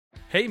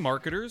Hey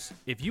marketers,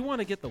 if you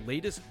want to get the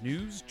latest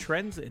news,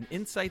 trends, and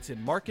insights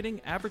in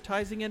marketing,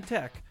 advertising, and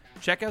tech,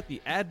 check out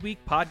the Adweek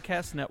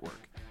Podcast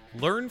Network.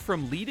 Learn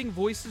from leading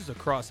voices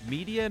across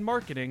media and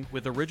marketing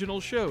with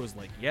original shows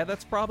like Yeah,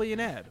 That's Probably an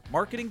Ad,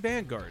 Marketing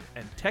Vanguard,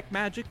 and Tech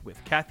Magic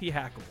with Kathy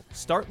Hackle.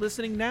 Start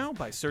listening now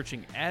by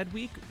searching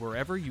Adweek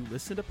wherever you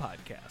listen to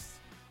podcasts.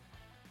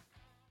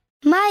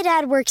 My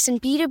dad works in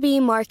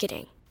B2B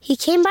marketing. He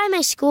came by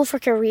my school for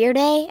career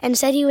day and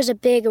said he was a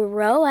big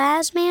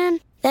ROAS man.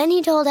 Then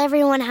he told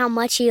everyone how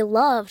much he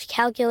loved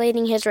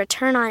calculating his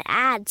return on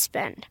ad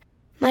spend.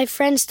 My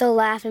friends still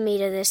laugh at me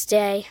to this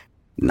day.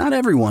 Not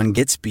everyone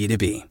gets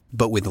B2B,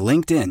 but with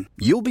LinkedIn,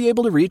 you'll be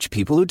able to reach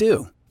people who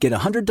do. Get a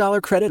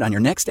 $100 credit on your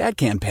next ad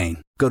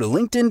campaign. Go to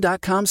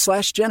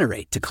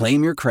linkedin.com/generate to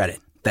claim your credit.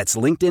 That's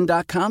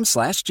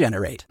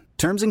linkedin.com/generate.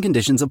 Terms and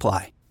conditions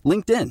apply.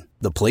 LinkedIn,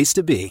 the place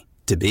to be,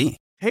 to be.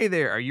 Hey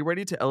there, are you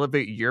ready to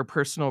elevate your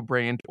personal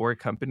brand or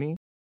company?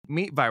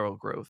 Meet Viral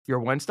Growth, your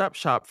one-stop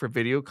shop for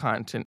video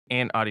content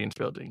and audience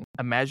building.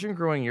 Imagine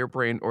growing your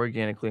brand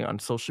organically on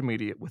social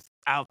media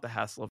without the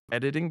hassle of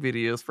editing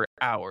videos for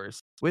hours.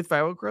 With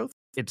Viral Growth,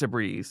 it's a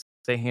breeze.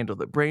 They handle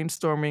the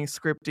brainstorming,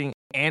 scripting,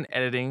 and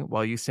editing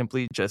while you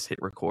simply just hit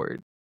record.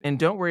 And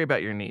don't worry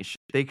about your niche.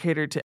 They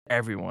cater to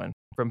everyone,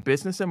 from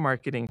business and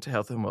marketing to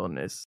health and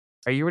wellness.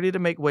 Are you ready to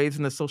make waves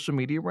in the social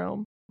media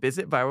realm?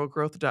 Visit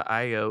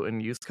viralgrowth.io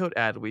and use code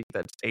ADWEEK,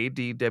 that's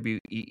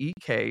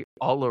ADWEEK,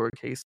 all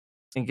lowercase,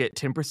 and get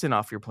 10%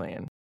 off your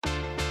plan.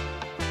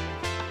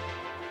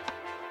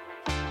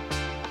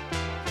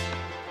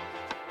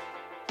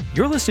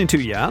 You're listening to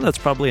Yeah, That's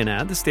Probably an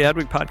Ad. This is the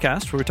Adweek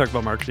podcast where we talk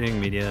about marketing,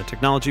 media,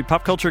 technology,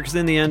 pop culture, because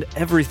in the end,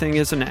 everything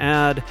is an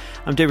ad.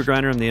 I'm David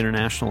Griner. I'm the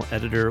international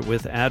editor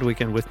with Adweek,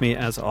 and with me,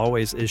 as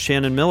always, is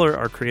Shannon Miller,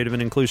 our creative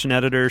and inclusion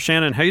editor.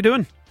 Shannon, how you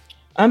doing?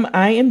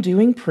 I am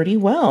doing pretty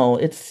well.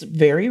 It's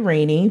very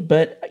rainy,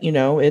 but,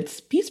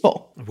 it's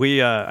peaceful.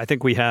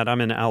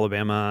 I'm in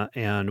Alabama,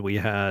 and we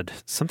had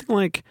something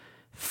like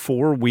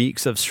 4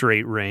 weeks of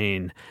straight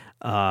rain.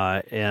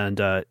 And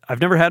I've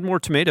never had more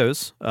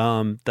tomatoes.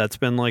 That's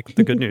been like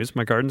the good news.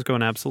 My garden's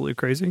going absolutely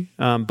crazy.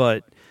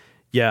 But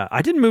yeah,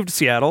 I didn't move to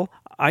Seattle.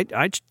 I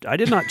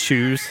did not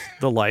choose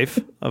the life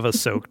of a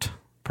soaked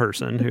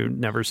person who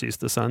never sees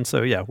the sun.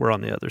 So yeah, we're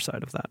on the other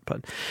side of that.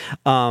 But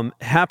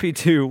happy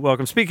to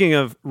welcome, speaking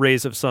of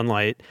rays of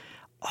sunlight,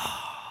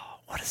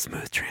 what a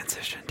smooth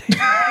transition, Dave.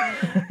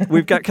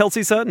 We've got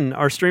Kelsey Sutton,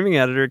 our streaming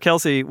editor.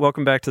 Kelsey,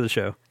 welcome back to the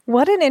show.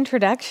 What an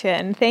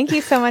introduction. Thank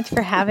you so much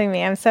for having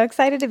me. I'm so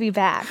excited to be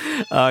back.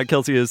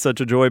 Kelsey is such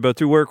a joy both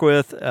to work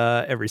with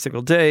every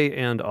single day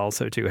and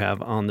also to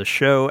have on the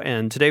show.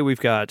 And today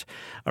we've got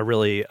a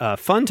really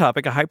fun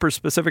topic, a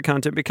hyper-specific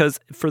content, because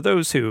for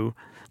those who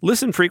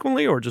listen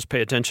frequently or just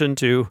pay attention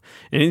to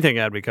anything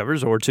Adweek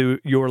covers or to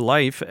your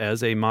life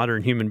as a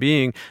modern human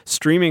being,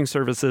 streaming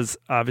services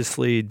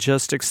obviously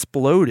just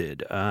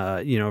exploded,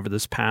 over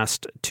this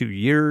past 2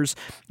 years.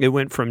 It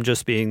went from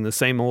just being the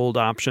same old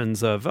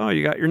options of,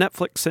 you got your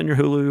Netflix and your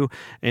Hulu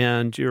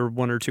and your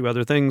one or two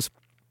other things.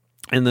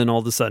 And then all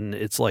of a sudden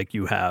it's like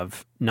you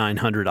have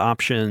 900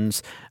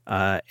 options,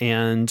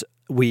 and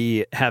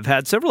we have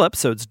had several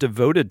episodes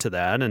devoted to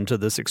that and to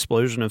this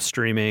explosion of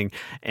streaming.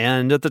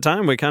 And at the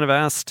time, we kind of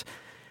asked,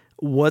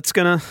 what's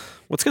gonna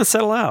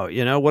settle out?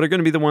 What are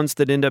going to be the ones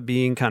that end up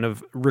being kind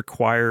of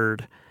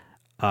required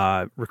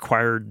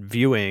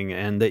viewing,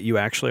 and that you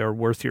actually are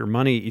worth your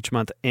money each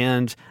month?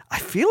 And I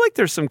feel like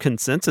there's some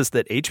consensus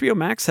that HBO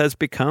Max has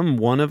become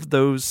one of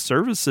those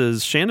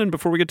services. Shannon,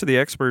 before we get to the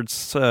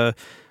experts,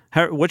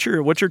 what's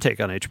your take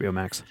on HBO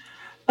Max?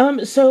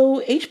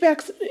 So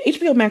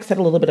HBO Max had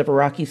a little bit of a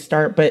rocky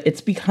start, but it's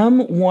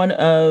become one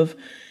of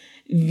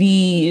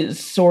the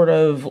sort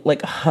of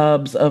like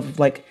hubs of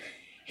like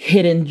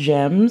hidden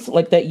gems,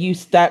 like that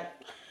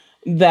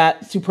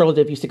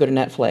superlative used to go to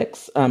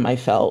Netflix, I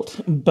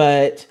felt.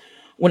 But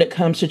when it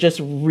comes to just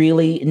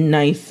really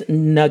nice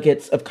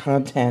nuggets of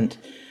content,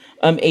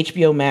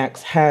 HBO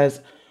Max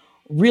has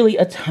really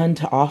a ton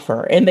to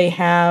offer. And they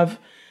have,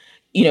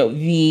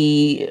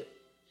 the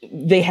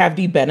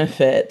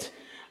benefit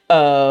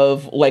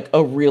of like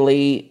a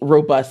really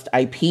robust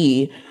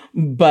IP,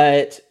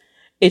 but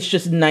it's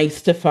just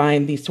nice to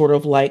find these sort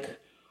of like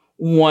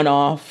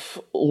one-off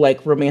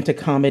like romantic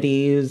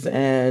comedies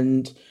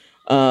and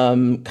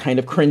kind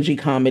of cringy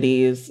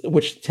comedies,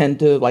 which tend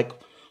to like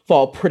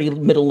fall pretty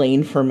middle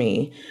lane for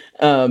me.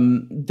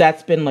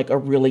 That's been like a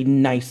really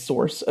nice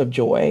source of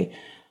joy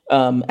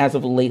as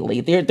of lately.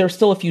 There's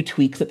still a few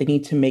tweaks that they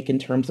need to make in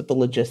terms of the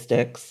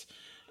logistics.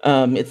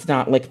 It's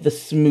not like the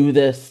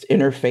smoothest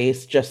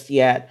interface just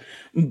yet,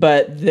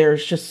 but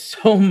there's just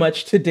so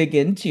much to dig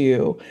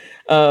into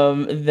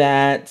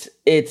that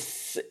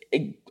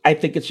I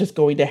think it's just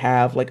going to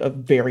have like a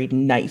very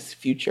nice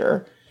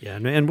future. Yeah,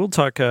 and we'll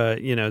talk,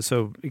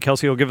 so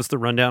Kelsey will give us the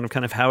rundown of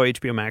kind of how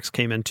HBO Max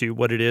came into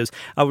what it is.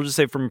 I will just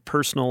say from a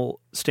personal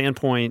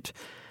standpoint,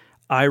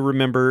 I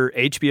remember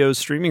HBO's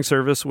streaming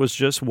service was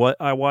just what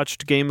I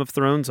watched Game of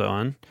Thrones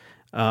on,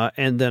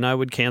 and then I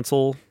would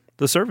cancel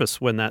the service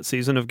when that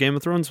season of Game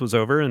of Thrones was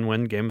over. And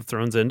when Game of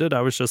Thrones ended,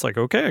 I was just like,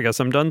 okay, I guess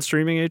I'm done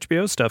streaming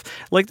HBO stuff.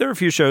 Like, there are a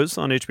few shows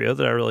on HBO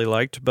that I really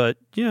liked, but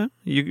yeah,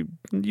 you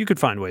could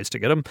find ways to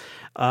get them.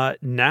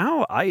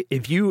 Now,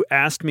 if you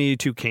asked me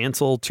to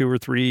cancel 2 or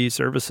 3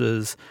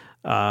 services,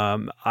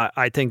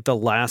 I think the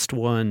last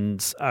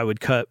ones I would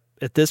cut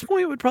at this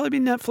point would probably be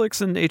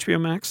Netflix and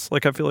HBO Max.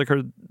 Like, I feel like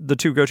are the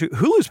 2 go-to.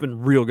 Hulu's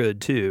been real good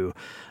too.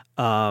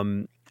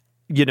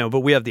 But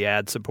we have the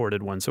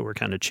ad-supported one, so we're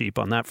kind of cheap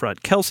on that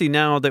front. Kelsey,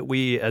 now that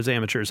we, as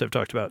amateurs, have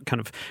talked about kind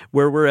of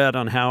where we're at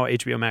on how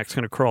HBO Max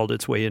kind of crawled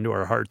its way into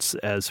our hearts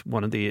as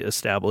one of the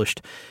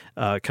established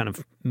kind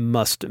of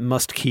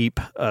must-keep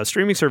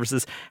streaming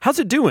services, how's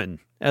it doing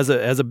as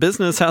a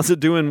business? How's it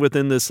doing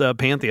within this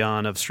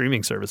pantheon of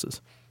streaming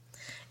services?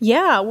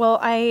 Yeah, well,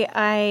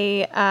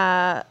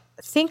 I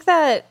think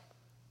that,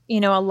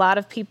 a lot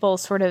of people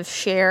sort of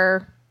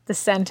share the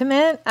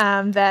sentiment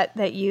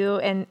that you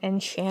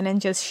and Shannon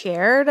just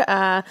shared.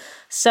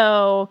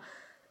 So,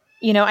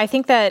 I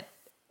think that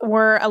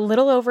we're a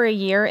little over a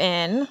year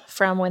in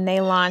from when they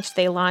launched.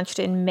 They launched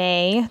in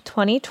May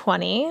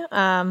 2020.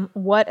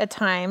 What a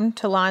time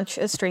to launch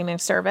a streaming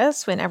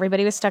service when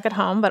everybody was stuck at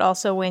home, but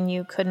also when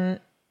you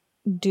couldn't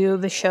do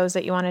the shows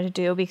that you wanted to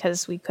do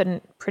because we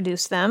couldn't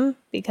produce them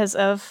because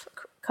of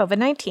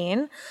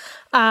COVID-19.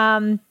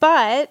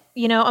 But,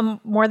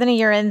 more than a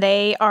year in,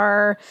 they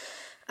are...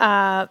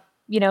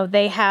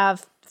 they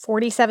have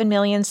 47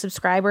 million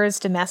subscribers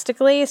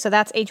domestically. So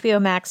that's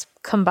HBO Max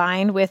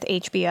combined with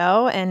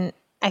HBO. And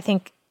I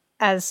think,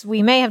 as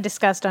we may have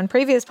discussed on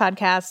previous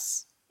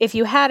podcasts, if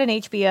you had an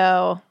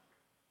HBO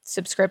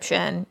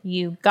subscription,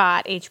 you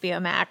got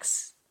HBO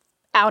Max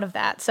out of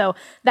that. So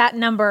that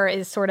number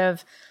is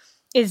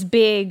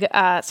big,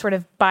 sort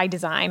of by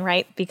design,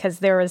 right? Because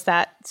there was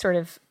that sort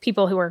of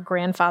people who were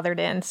grandfathered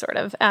in, sort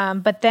of.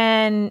 But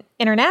then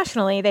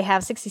internationally, they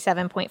have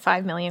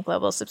 67.5 million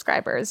global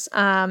subscribers.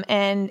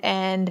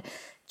 And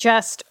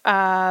just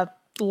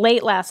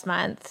late last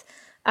month,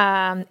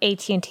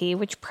 AT&T,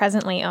 which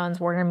presently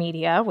owns Warner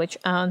Media, which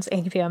owns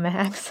HBO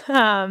Max,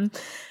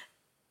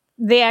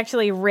 they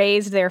actually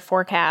raised their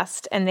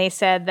forecast, and they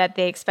said that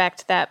they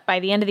expect that by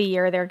the end of the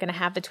year, they're going to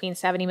have between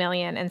 70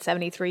 million and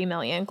 73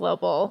 million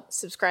global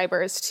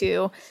subscribers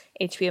to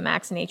HBO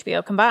Max and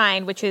HBO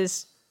combined, which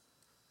is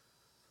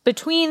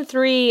between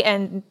 3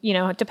 and,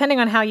 depending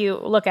on how you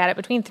look at it,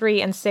 between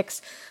 3 and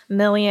 6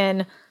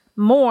 million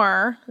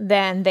more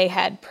than they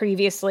had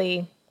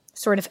previously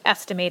sort of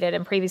estimated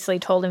and previously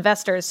told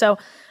investors. So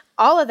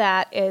all of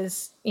that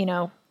is,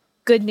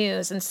 good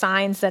news and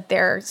signs that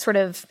they're sort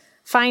of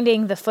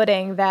finding the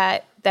footing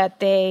that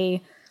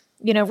they,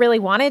 really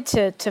wanted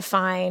to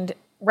find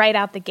right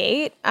out the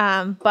gate.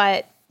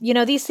 But,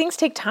 these things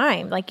take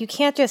time. Like, you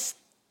can't just,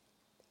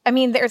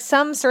 there's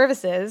some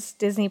services,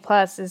 Disney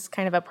Plus is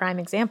kind of a prime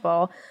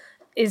example,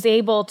 is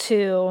able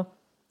to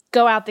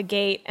go out the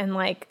gate and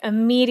like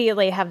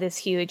immediately have this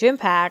huge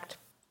impact.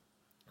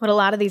 But a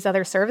lot of these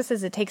other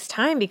services, it takes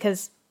time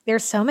because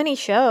there's so many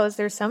shows,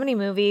 there's so many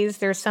movies,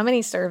 there's so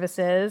many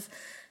services.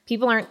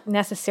 People aren't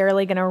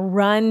necessarily going to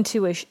run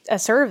to a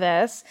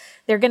service.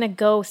 They're going to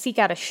go seek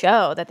out a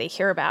show that they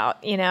hear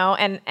about,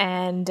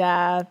 and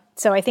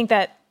so I think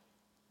that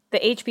the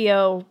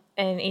HBO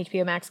and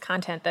HBO Max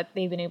content that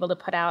they've been able to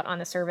put out on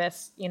the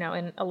service,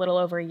 in a little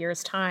over a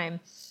year's time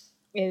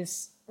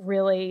is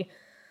really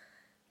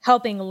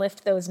helping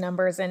lift those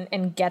numbers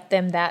and get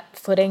them that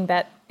footing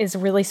that is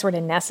really sort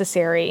of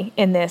necessary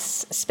in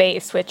this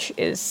space, which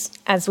is,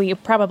 as we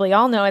probably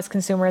all know as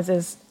consumers,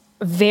 is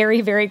very,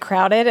 very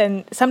crowded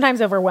and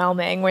sometimes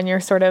overwhelming when you're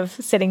sort of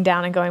sitting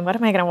down and going, what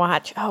am I going to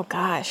watch? Oh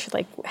gosh,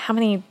 like how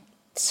many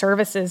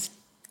services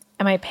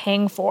am I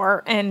paying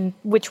for? And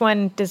which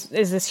one is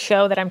this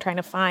show that I'm trying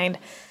to find?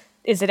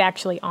 Is it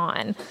actually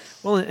on?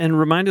 Well, and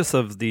remind us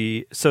of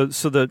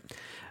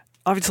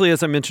obviously,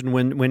 as I mentioned,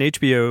 when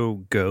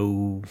HBO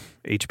Go,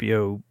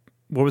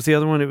 what was the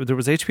other one? There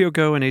was HBO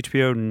Go and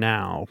HBO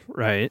Now,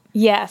 right?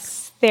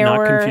 Yes.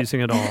 Not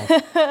confusing at all.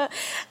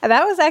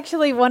 That was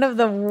actually one of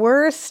the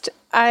worst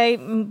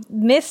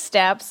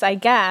missteps, I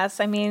guess.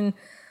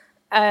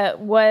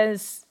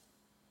 Was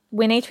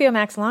when HBO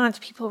Max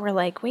launched, people were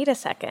like, wait a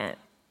second.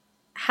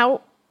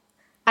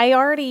 I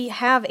already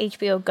have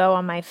HBO Go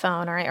on my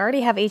phone, or I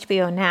already have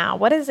HBO Now.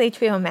 What is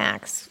HBO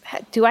Max?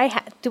 Do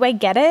I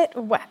get it?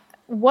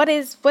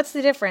 What's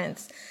the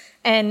difference?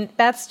 And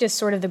that's just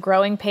sort of the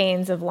growing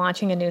pains of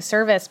launching a new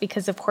service,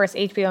 because of course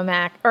HBO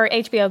Max or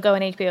HBO Go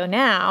and HBO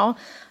Now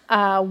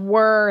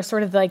were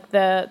sort of like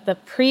the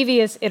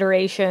previous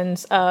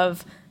iterations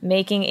of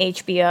making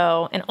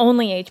HBO and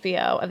only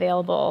HBO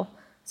available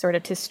sort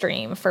of to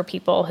stream for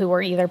people who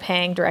were either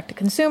paying direct to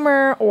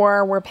consumer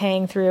or were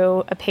paying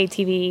through a pay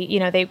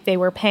TV. They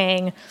were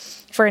paying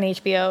for an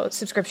HBO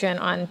subscription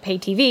on pay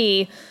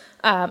TV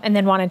and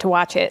then wanted to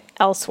watch it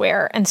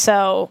elsewhere. And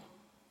so,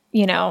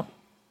 the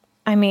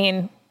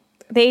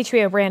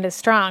HBO brand is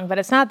strong, but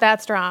it's not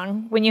that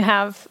strong when you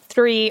have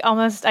 3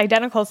 almost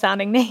identical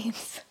sounding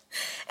names.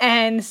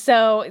 And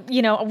so,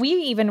 we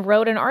even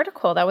wrote an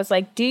article that was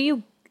like,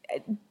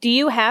 do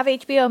you have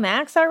HBO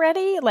Max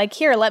already? Like,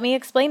 here, let me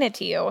explain it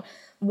to you.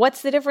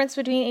 What's the difference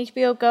between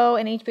HBO Go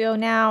and HBO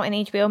Now and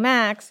HBO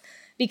Max?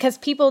 Because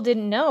people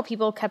didn't know.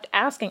 People kept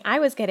asking. I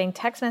was getting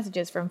text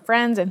messages from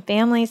friends and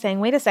family saying,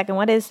 wait a second,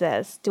 what is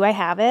this? Do I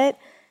have it?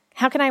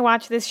 How can I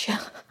watch this show?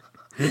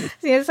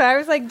 So I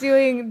was like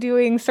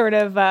doing sort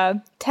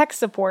of tech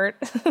support,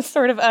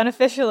 sort of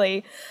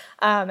unofficially.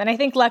 And I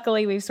think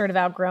luckily we've sort of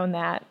outgrown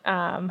that.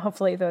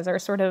 Hopefully those are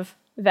sort of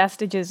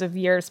vestiges of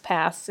years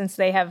past, since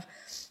they have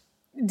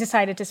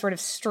decided to sort of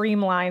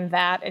streamline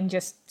that and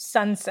just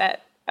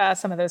sunset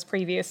some of those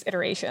previous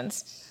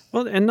iterations.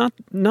 Well, and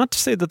not to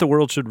say that the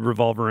world should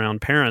revolve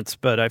around parents,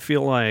 but I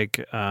feel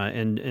like,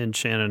 and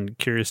Shannon,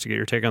 curious to get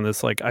your take on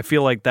this, like I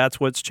feel like that's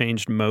what's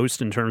changed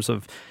most in terms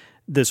of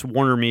this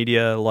Warner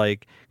Media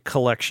like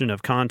collection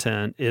of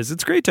content. Is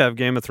it's great to have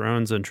Game of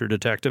Thrones and True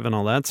Detective and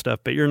all that stuff,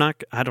 but you're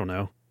not, I don't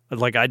know,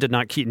 like I did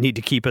not need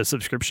to keep a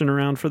subscription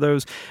around for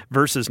those,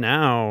 versus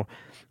now,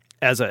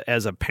 as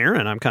a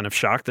parent, I'm kind of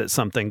shocked that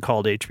something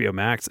called HBO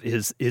Max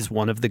is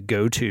one of the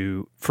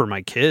go-to for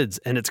my kids.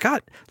 And it's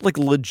got like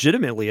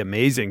legitimately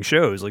amazing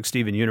shows like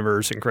Steven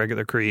Universe and Craig of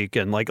the Creek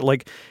and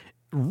like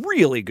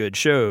really good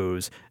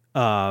shows.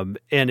 And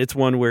it's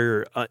one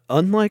where,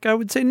 unlike I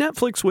would say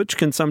Netflix, which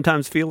can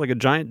sometimes feel like a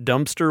giant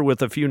dumpster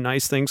with a few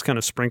nice things kind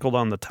of sprinkled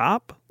on the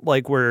top,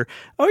 like where,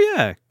 oh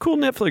yeah, cool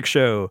Netflix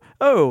show.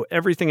 Oh,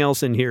 everything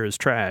else in here is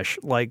trash.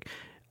 Like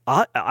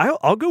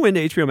I'll go into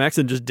HBO Max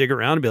and just dig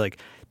around and be like,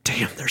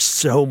 damn, there's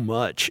so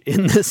much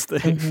in this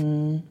thing.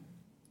 Mm-hmm.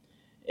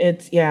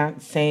 It's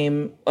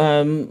same.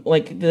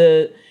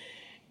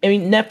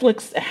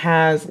 Netflix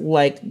has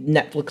like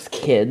Netflix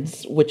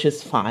Kids, which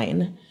is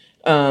fine.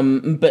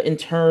 But in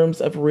terms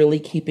of really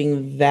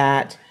keeping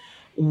that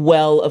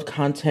well of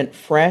content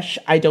fresh,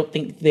 I don't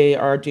think they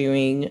are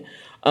doing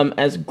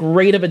as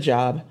great of a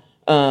job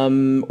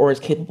or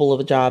as capable of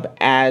a job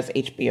as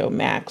HBO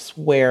Max,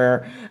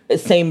 where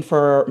same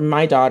for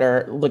my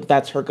daughter, like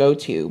that's her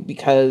go-to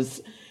because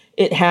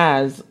it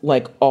has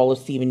like all of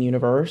Steven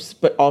Universe,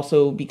 but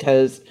also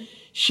because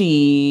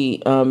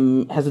she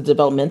has a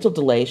developmental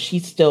delay, she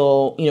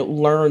still,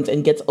 learns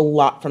and gets a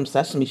lot from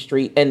Sesame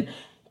Street, and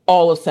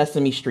all of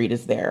Sesame Street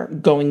is there,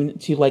 going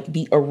to like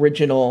the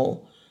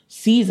original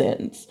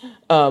seasons,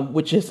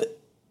 which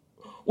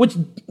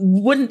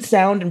wouldn't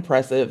sound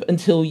impressive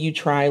until you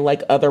try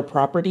like other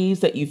properties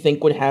that you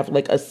think would have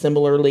like a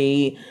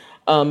similarly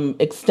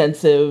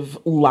extensive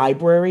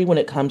library when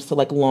it comes to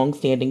like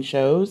long-standing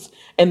shows,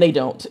 and they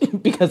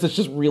don't because it's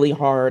just really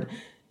hard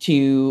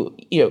to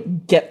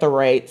get the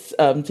rights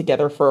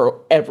together for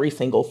every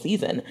single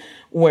season,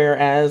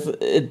 whereas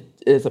it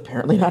is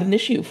apparently not an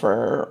issue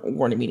for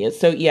Warner Media.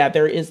 So yeah,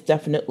 there is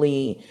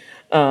definitely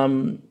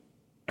a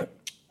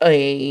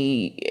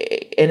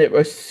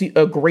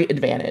great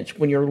advantage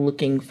when you're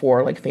looking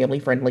for like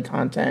family-friendly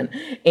content.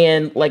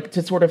 And like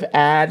to sort of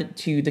add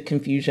to the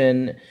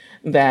confusion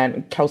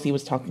that Kelsey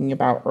was talking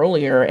about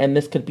earlier, and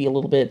this could be a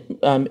little bit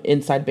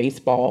inside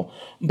baseball,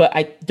 but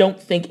I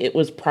don't think it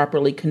was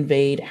properly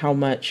conveyed how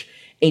much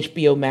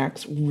HBO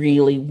Max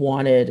really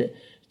wanted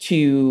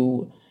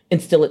to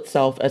instill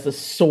itself as a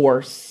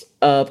source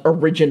of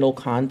original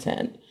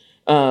content.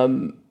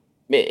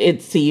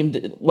 It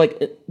seemed like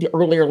the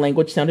earlier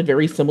language sounded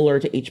very similar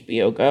to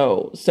HBO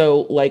Go.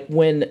 So like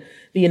when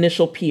the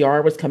initial PR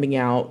was coming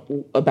out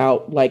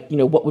about like,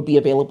 what would be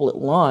available at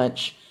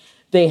launch,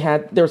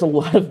 there's a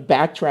lot of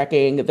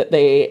backtracking that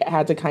they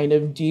had to kind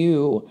of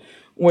do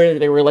where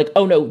they were like,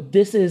 oh no,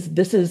 this is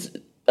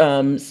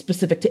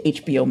specific to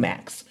HBO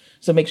Max.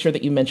 So make sure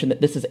that you mention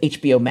that this is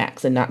HBO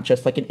Max and not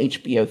just like an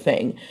HBO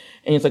thing.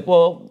 And it's like,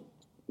 well,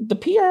 the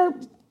PR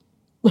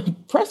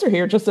presser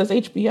here just says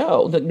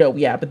HBO. Like, no,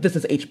 yeah, but this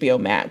is HBO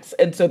Max.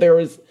 And so there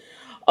was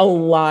a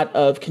lot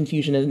of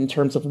confusion in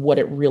terms of what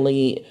it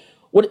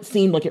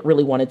seemed like it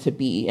really wanted to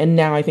be. And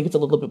now I think it's a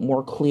little bit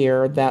more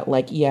clear that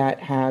like, yeah, it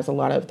has a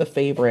lot of the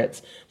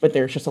favorites, but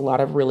there's just a lot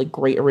of really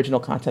great original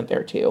content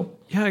there too.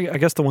 Yeah, I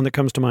guess the one that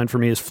comes to mind for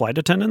me is Flight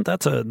Attendant.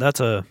 That's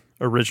a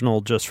original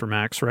just for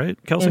Max, right,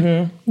 Kelsey?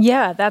 Mm-hmm.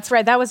 Yeah, that's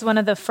right. That was one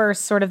of the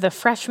first sort of the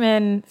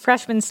freshman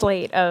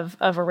slate of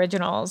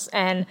originals.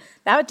 And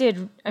that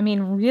did,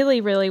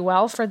 really, really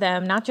well for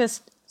them, not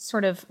just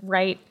sort of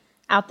right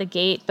out the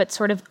gate, but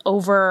sort of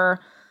over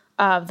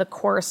the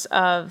course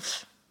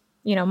of,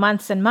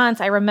 months and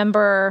months. I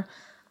remember,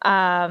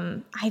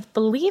 I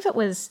believe it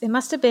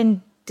must have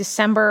been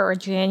December or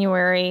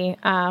January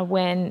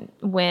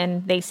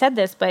when they said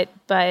this, but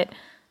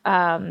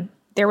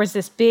there was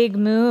this big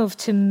move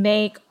to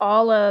make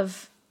all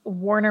of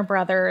Warner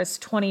Brothers'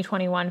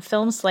 2021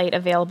 film slate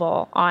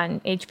available on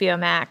HBO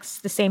Max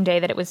the same day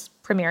that it was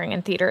premiering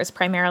in theaters,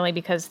 primarily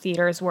because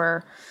theaters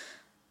were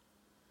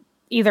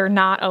either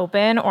not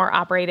open or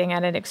operating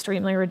at an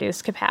extremely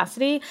reduced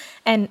capacity.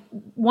 And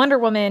Wonder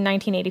Woman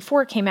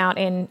 1984 came out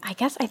I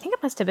think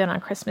it must have been on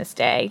Christmas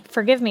Day.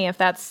 Forgive me if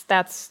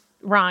that's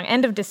wrong.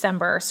 End of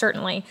December,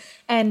 certainly.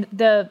 And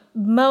the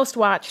most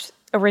watched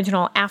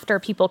original after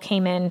people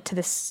came in to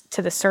the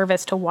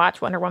service to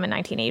watch Wonder Woman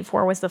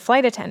 1984 was the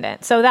flight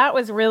attendant. So that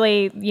was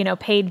really,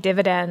 paid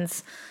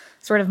dividends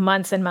sort of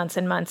months and months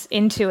and months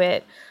into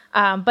it.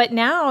 But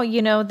now,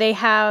 they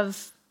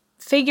have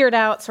figured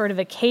out sort of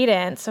a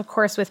cadence, of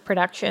course, with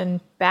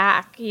production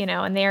back,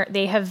 and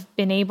they have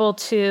been able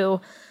to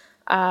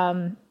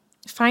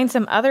find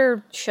some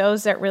other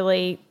shows that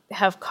really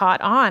have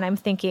caught on. I'm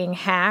thinking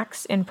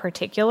Hacks in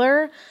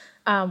particular,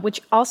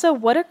 which also,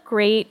 what a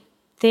great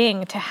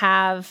thing to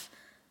have.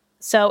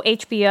 So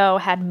HBO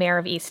had Mayor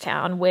of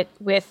Easttown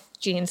with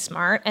Jean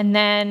Smart, and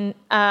then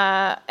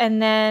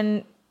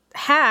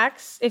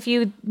Hacks. If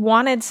you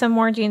wanted some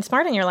more Jean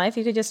Smart in your life,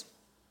 you could just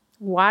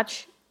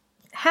watch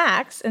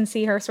Hacks and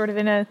see her sort of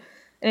in a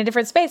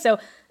different space. So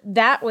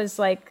that was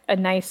like a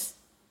nice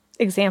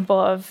example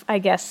of, I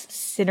guess,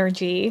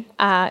 synergy,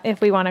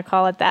 if we want to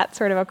call it that,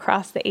 sort of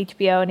across the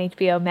HBO and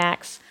HBO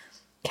Max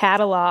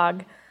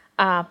catalog.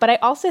 But I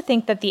also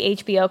think that the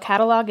HBO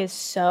catalog is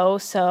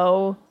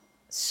so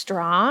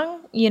strong.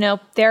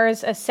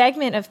 There's a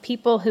segment of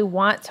people who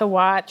want to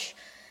watch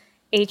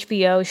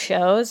HBO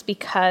shows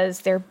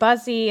because they're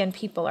buzzy and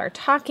people are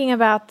talking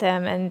about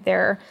them and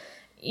they're,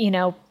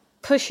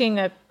 pushing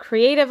a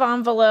creative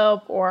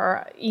envelope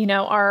or,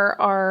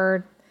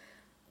 are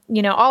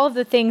all of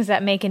the things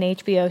that make an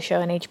HBO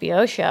show an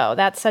HBO show.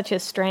 That's such a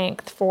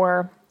strength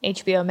for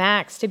HBO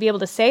Max to be able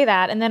to say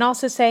that, and then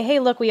also say, hey,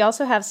 look, we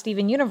also have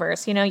Steven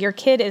Universe. Your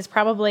kid is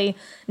probably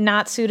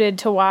not suited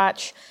to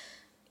watch,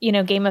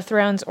 Game of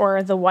Thrones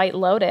or The White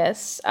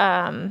Lotus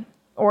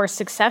or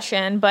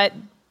Succession, but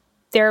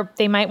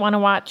they might want to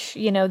watch,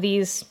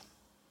 these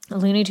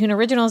Looney Tune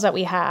originals that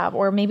we have,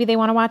 or maybe they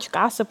want to watch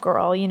Gossip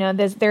Girl.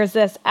 There's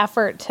this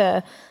effort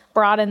to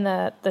broaden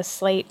the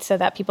slate so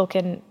that people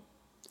can,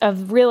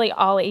 of really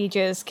all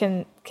ages,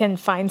 can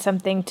find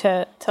something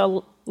to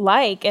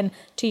like. And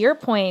to your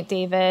point,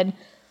 David,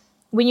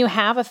 when you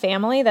have a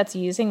family that's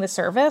using the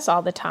service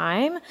all the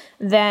time,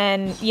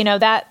 then,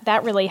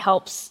 that really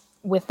helps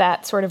with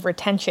that sort of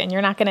retention.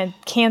 You're not going to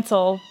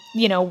cancel,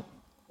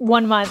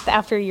 1 month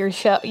after your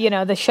show,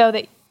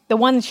 the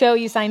one show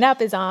you signed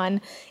up is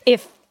on,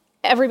 if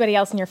everybody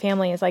else in your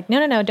family is like,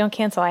 no, don't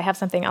cancel. I have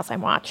something else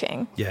I'm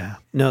watching. Yeah.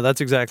 No, that's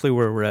exactly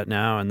where we're at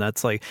now. And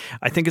that's like,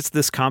 I think it's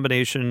this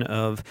combination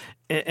of,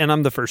 and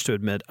I'm the first to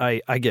admit,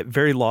 I get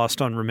very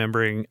lost on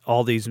remembering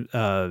all these,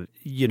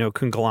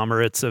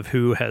 conglomerates of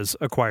who has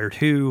acquired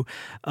who.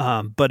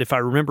 But if I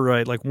remember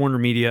right, like Warner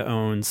Media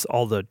owns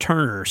all the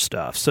Turner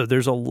stuff. So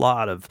there's a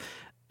lot of,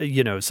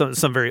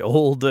 some very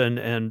old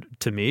and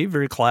to me,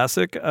 very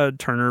classic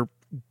Turner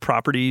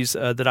properties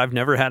that I've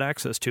never had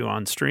access to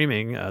on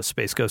streaming.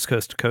 Space Ghost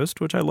Coast to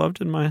Coast, which I loved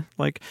in my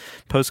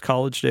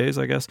post-college days,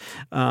 I guess,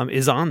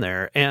 is on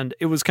there. And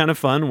it was kind of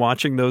fun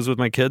watching those with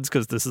my kids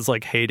because this is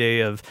like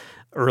heyday of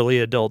early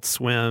Adult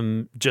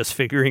Swim, just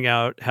figuring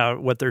out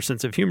what their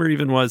sense of humor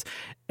even was.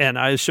 And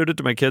I showed it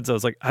to my kids. I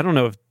was like, I don't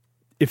know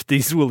if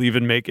these will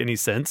even make any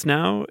sense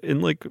now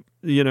in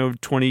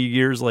 20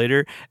 years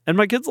later. And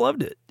my kids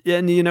loved it.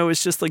 And,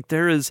 it's just like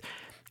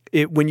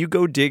when you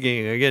go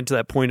digging, again, to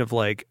that point of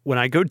like, when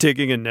I go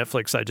digging in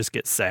Netflix, I just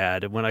get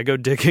sad. And when I go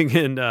digging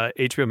in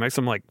HBO Max,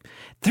 I'm like,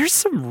 there's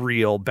some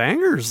real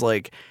bangers.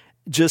 Like,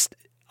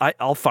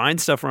 I'll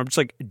find stuff where I'm just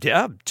like,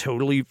 yeah,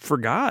 totally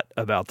forgot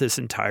about this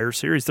entire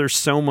series. There's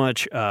so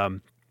much, I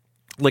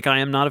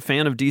am not a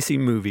fan of DC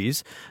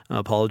movies.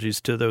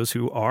 Apologies to those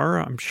who are.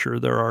 I'm sure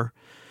there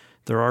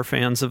are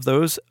fans of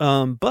those.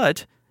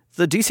 But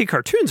the DC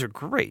cartoons are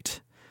great.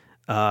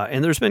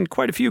 And there's been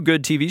quite a few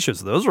good TV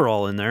shows. Those are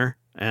all in there.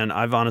 And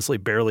I've honestly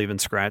barely even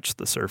scratched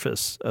the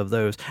surface of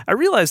those. I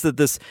realize that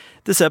this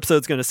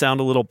episode's going to sound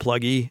a little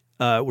pluggy.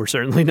 We're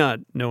certainly not.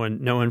 No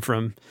one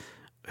from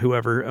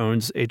whoever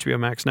owns HBO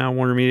Max now,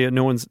 Warner Media.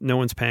 No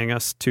one's paying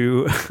us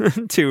to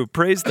to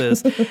praise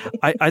this.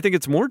 I think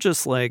it's more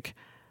just like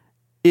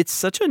it's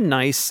such a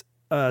nice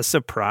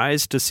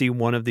surprise to see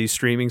one of these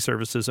streaming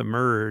services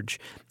emerge.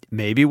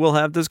 Maybe we'll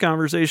have this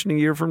conversation a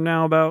year from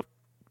now about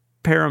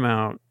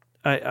Paramount.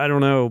 I don't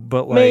know,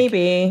 but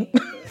maybe.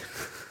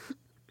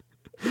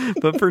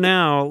 But for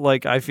now,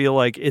 I feel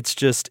like it's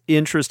just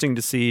interesting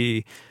to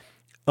see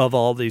of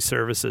all these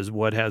services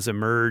what has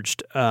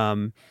emerged.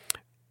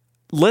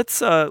 Let's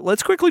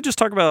quickly just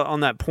talk about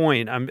on that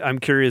point. I'm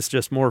curious,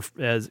 just more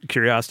as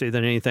curiosity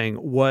than anything.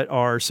 What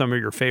are some of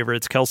your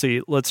favorites,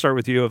 Kelsey? Let's start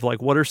with you. Of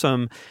what are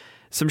some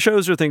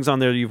shows or things on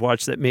there that you've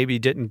watched that maybe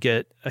didn't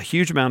get a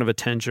huge amount of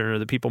attention or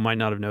that people might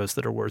not have noticed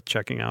that are worth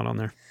checking out on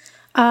there?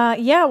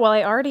 Well,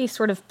 I already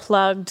sort of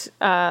plugged,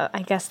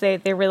 I guess they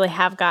really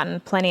have gotten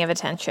plenty of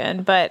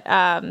attention, but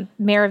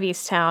Mayor of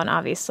Easttown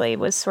obviously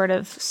was sort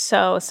of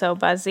so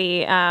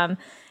buzzy.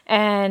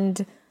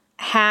 And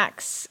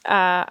Hacks,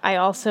 I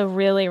also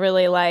really,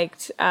 really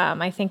liked.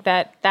 I think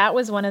that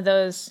was one of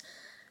those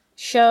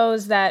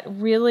shows that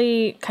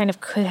really kind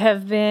of could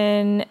have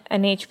been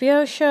an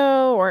HBO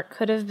show or it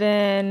could have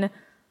been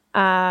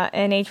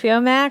an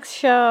HBO Max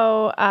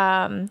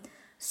show.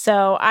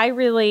 So I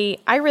really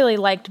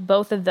liked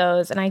both of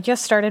those, and I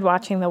just started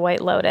watching The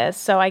White Lotus.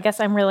 So I guess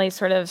I'm really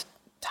sort of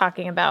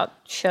talking about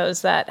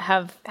shows that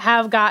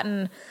have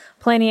gotten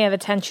plenty of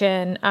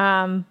attention.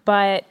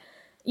 But,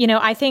 you know,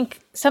 I think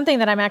something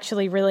that I'm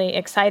actually really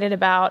excited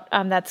about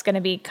that's going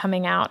to be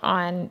coming out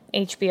on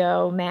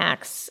HBO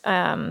Max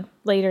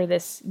later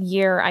this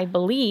year, I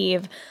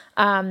believe,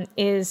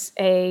 is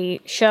a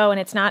show, and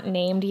it's not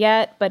named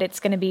yet, but it's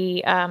going to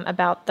be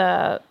about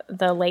the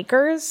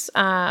Lakers.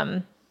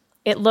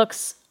 It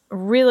looks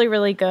really,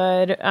 really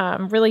good,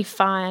 really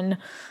fun.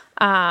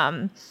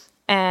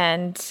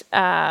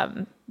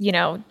 You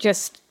know,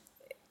 just,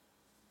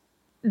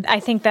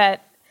 I think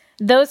that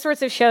those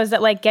sorts of shows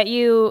that like get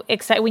you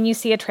excited when you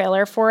see a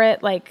trailer for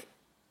it, like,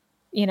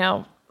 you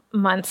know,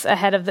 months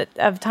ahead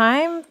of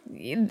time,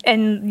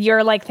 and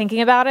you're like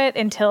thinking about it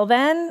until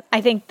then,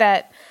 I think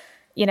that,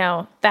 you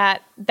know,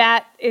 that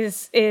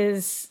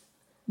is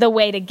the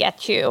way to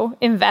get you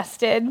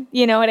invested.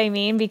 You know what I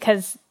mean?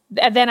 Because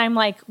then I'm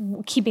like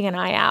keeping an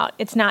eye out.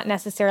 It's not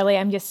necessarily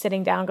I'm just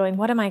sitting down going,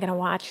 what am I going to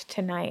watch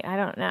tonight? I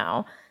don't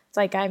know. It's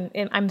like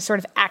I'm sort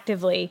of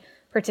actively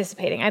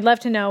participating. I'd love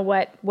to know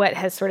what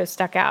has sort of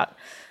stuck out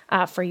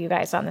for you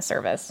guys on the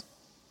service.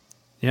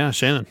 Yeah,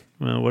 Shannon,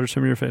 what are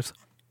some of your faves?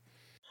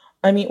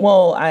 I mean,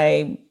 well,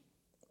 I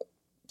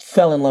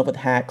fell in love with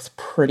Hacks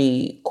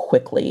pretty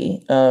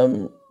quickly.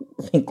 I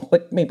think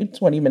like maybe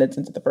 20 minutes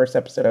into the first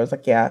episode, I was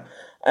like, yeah,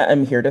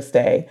 I'm here to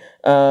stay.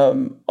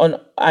 I'm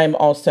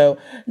also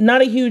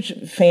not a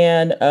huge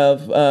fan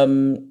of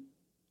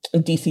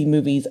DC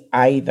movies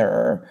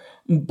either,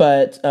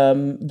 but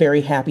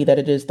very happy that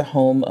it is the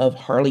home of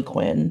Harley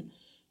Quinn,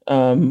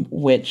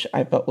 which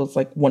I thought was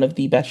like one of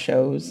the best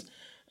shows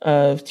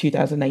of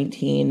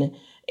 2019,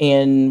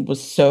 and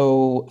was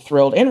so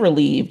thrilled and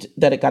relieved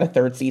that it got a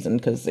third season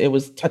because it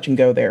was touch and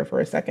go there for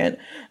a second.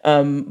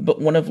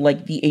 But one of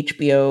like the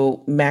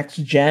HBO Max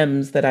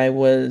gems that I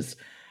was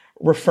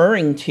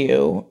referring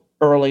to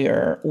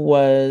earlier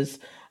was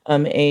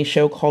a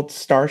show called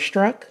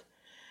Starstruck.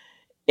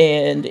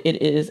 And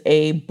it is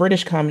a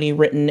British comedy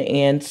written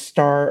and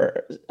starring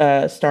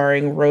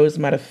Rose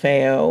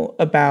Matafeo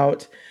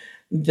about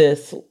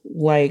this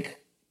like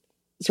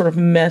sort of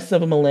mess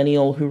of a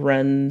millennial who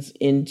runs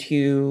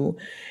into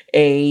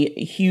a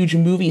huge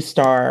movie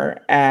star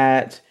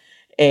at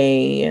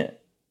a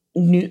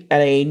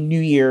New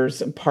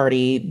Year's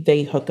party.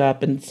 They hook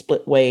up and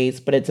split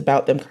ways, but it's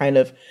about them kind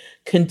of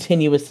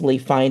continuously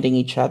finding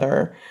each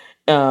other.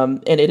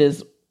 And it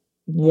is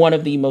one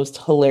of the most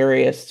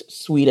hilarious,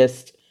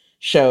 sweetest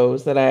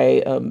shows that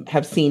I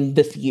have seen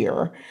this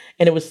year.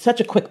 And it was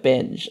such a quick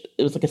binge.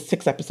 It was like a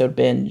 6-episode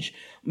binge,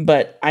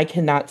 but I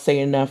cannot say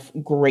enough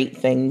great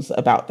things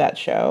about that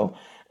show.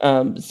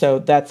 So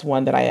that's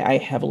one that I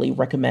heavily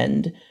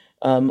recommend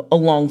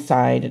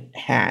alongside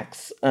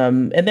Hacks.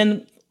 And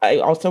then I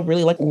also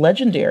really like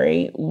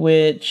Legendary,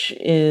 which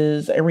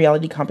is a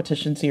reality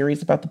competition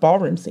series about the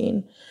ballroom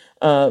scene.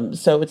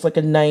 So it's like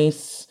a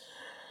nice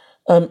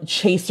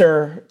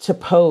chaser to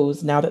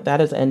Pose now that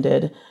has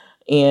ended.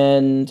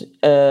 And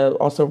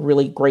also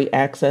really great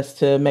access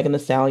to Megan Thee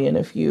Stallion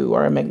if you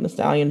are a Megan Thee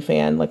Stallion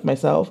fan like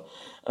myself.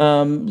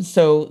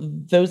 So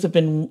those have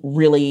been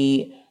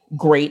really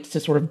great to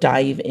sort of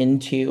dive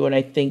into, and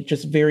I think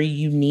just very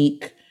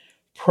unique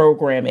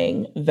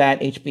programming that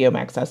HBO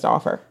Max has to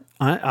offer.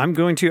 I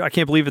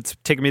can't believe it's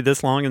taken me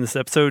this long in this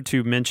episode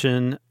to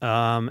mention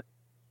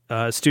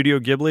Studio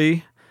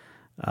Ghibli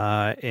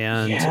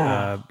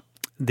and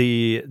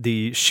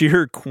the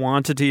sheer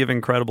quantity of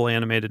incredible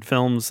animated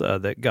films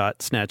that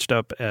got snatched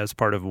up as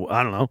part of,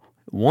 I don't know,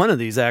 one of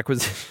these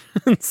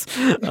acquisitions.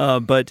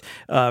 But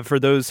for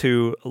those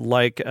who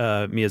like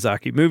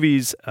Miyazaki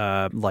movies,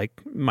 like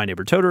My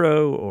Neighbor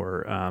Totoro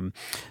or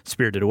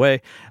Spirited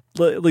Away,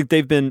 like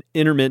they've been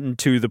intermittent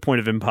to the point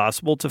of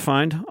impossible to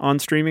find on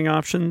streaming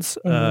options,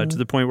 to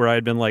the point where I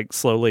had been like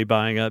slowly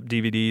buying up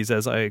DVDs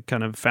as I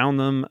kind of found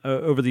them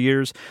over the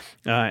years.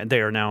 They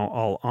are now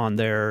all on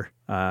there,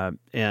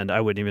 and I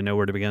wouldn't even know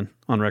where to begin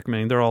on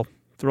recommending. They're all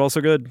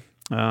so good.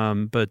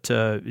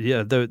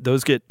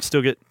 Those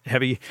still get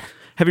heavy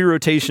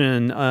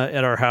rotation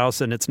at our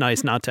house, and it's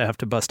nice not to have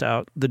to bust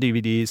out the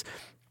DVDs.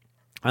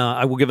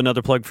 I will give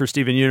another plug for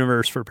Steven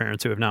Universe for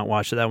parents who have not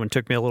watched it. That one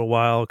took me a little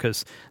while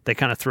because they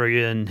kind of throw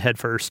you in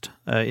headfirst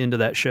into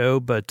that show.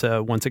 But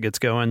once it gets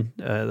going,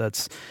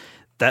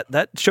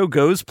 that show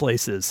goes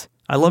places.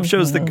 I love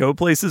shows that go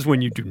places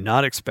when you do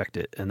not expect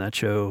it, and that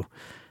show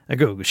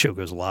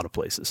goes a lot of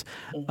places.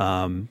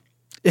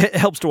 It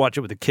helps to watch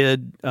it with a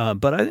kid,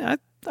 but I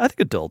think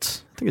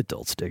adults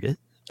dig it.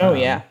 Oh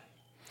yeah.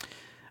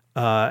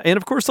 And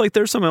of course, like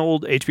there's some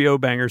old HBO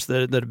bangers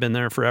that have been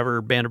there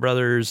forever. Band of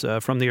Brothers,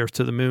 From the Earth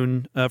to the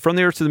Moon. From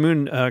the Earth to the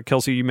Moon,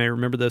 Kelsey, you may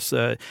remember this.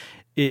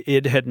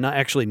 It had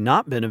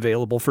not been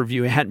available for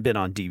viewing. It hadn't been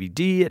on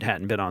DVD. It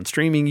hadn't been on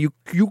streaming. You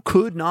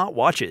could not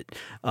watch it.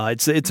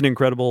 It's an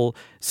incredible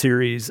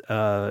series.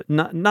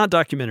 Not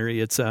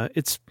documentary. It's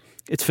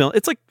film.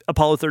 It's like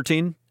Apollo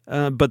 13,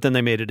 but then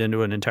they made it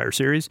into an entire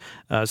series.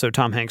 So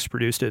Tom Hanks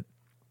produced it.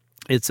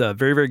 It's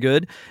very, very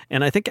good.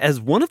 And I think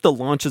as one of the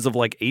launches of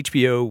like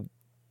HBO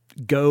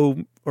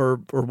Go or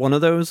one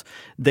of those,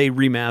 they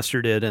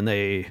remastered it and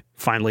they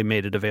finally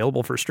made it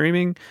available for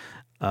streaming.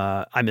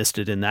 I missed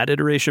it in that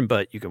iteration,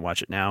 but you can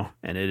watch it now,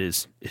 and it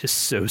is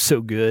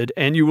so good.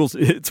 And you will.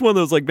 It's one of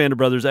those like Band of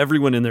Brothers.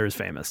 Everyone in there is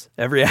famous.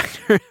 Every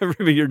actor,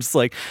 everybody. You're just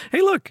like,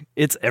 hey, look,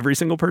 it's every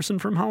single person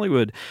from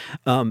Hollywood.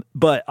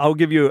 But I'll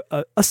give you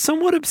a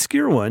somewhat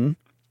obscure one.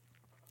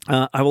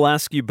 I will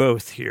ask you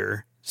both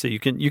here, so you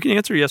can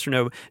answer yes or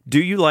no. Do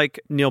you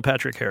like Neil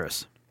Patrick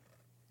Harris?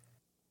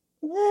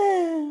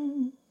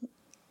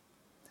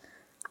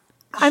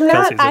 I'm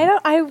not.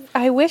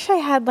 I wish I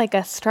had like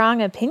a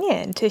strong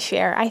opinion to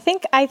share. I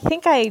think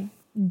I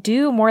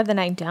do more than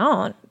I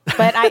don't.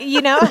 But I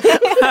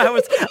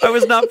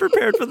was not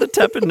prepared for the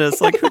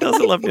tepidness. Like, who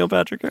doesn't love Neil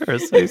Patrick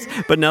Harris?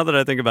 But now that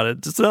I think about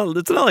it, it's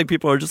not like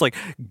people are just like,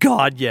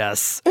 God,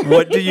 yes.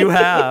 What do you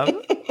have?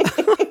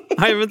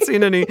 I haven't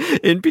seen any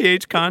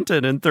NPH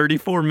content in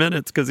 34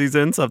 minutes because he's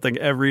in something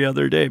every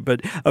other day.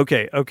 But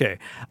okay.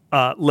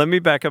 Let me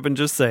back up and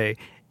just say,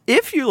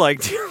 if you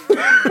liked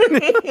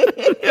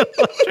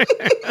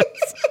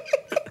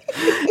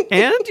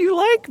and you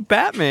like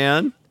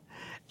Batman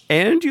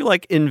and you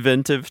like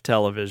inventive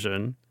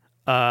television,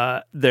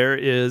 there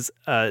is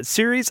a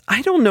series.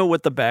 I don't know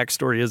what the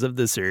backstory is of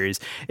this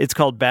series. It's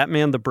called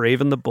Batman the Brave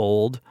and the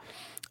Bold.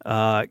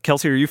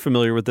 Kelsey, are you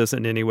familiar with this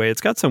in any way?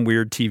 It's got some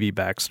weird TV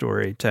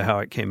backstory to how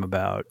it came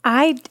about.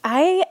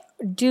 I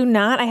do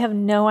not. I have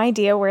no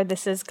idea where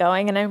this is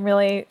going, and I'm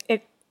really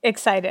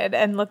excited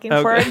and looking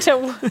forward to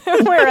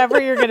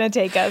wherever you're going to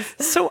take us.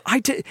 So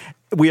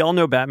we all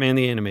know Batman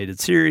the Animated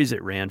Series.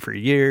 It ran for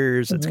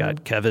years. It's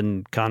got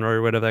Kevin Conroy,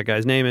 or whatever that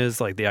guy's name is,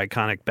 like the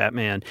iconic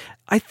Batman.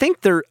 I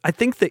think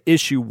the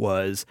issue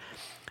was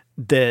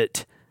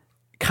that,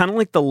 kind of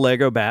like the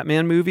Lego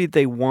Batman movie,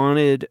 they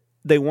wanted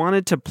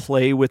to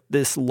play with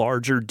this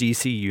larger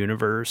DC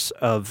universe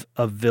of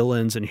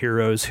villains and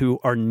heroes who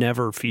are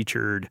never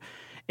featured.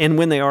 And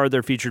when they are,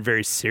 they're featured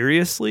very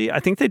seriously. I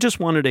think they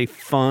just wanted a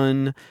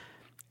fun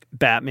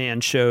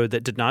Batman show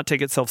that did not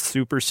take itself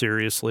super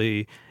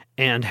seriously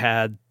and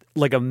had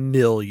like a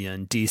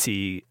million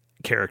DC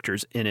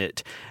characters in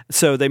it.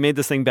 So they made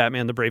this thing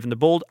Batman the Brave and the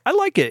Bold. I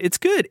like it. It's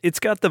good. It's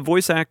got the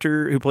voice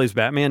actor who plays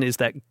Batman is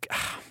that...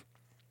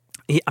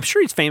 I'm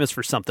sure he's famous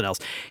for something else.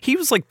 He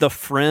was like the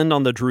friend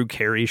on the Drew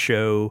Carey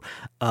show.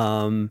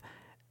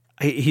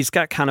 He's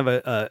got kind of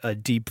a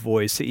deep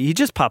voice. He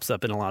just pops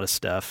up in a lot of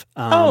stuff.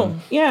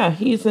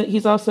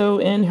 He's also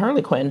in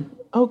Harley Quinn.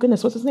 Oh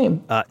goodness, what's his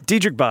name?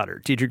 Diedrich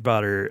Bader. Diedrich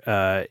Bader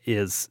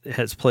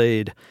has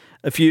played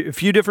a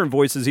few different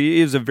voices.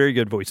 He is a very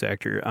good voice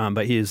actor.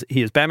 But he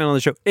is Batman on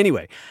the show.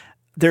 Anyway,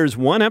 there's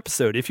one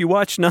episode. If you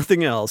watch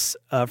nothing else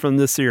from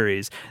this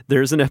series,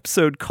 there's an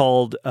episode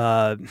called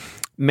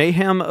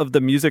Mayhem of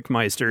the Music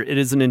Meister. It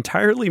is an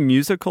entirely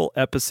musical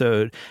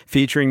episode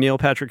featuring Neil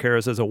Patrick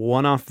Harris as a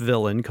one-off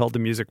villain called the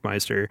Music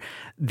Meister.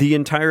 The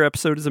entire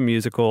episode is a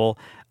musical.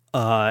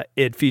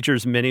 It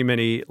features many,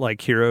 many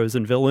like heroes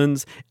and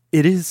villains.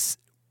 It is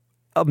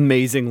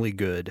amazingly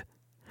good.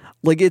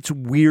 Like, it's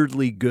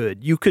weirdly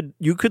good. You could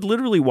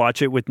literally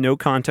watch it with no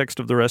context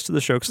of the rest of the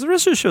show, because the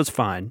rest of the show's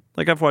fine.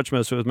 Like, I've watched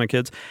most of it with my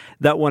kids.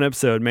 That one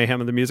episode, Mayhem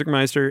of the Music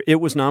Meister,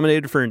 it was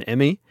nominated for an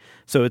Emmy,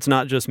 so it's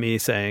not just me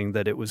saying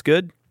that it was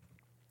good.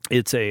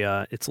 It's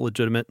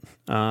legitimate,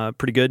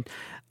 pretty good.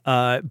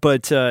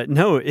 But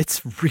no,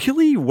 it's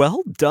really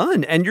well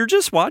done, and you're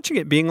just watching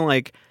it being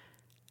like,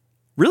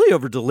 really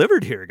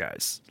over-delivered here,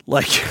 guys.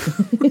 Like,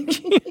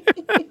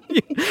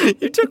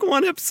 you took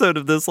one episode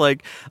of this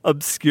like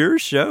obscure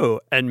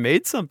show and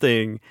made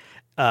something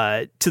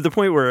to the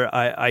point where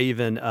I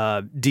even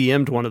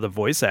DM'd one of the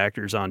voice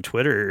actors on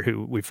Twitter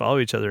who we follow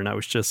each other, and I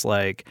was just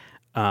like,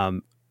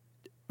 I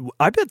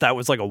bet that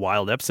was like a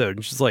wild episode.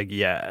 And she's like,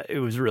 yeah, it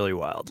was really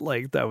wild.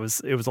 Like, it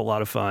was a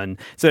lot of fun.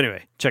 So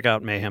anyway, check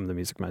out Mayhem the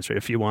Music Meister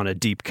if you want a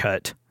deep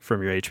cut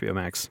from your HBO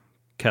Max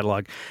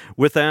catalog.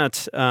 With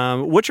that,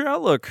 what's your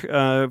outlook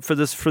for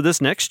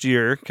this next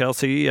year,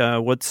 Kelsey?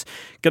 What's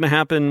going to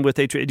happen with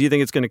HBO? Do you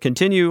think it's going to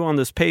continue on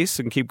this pace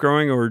and keep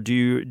growing, or do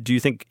you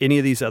think any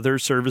of these other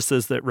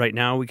services that right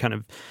now we kind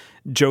of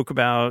joke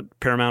about,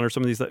 Paramount or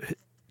some of these?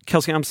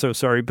 Kelsey, I'm so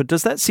sorry, but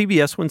does that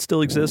CBS one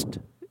still exist?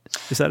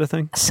 Is that a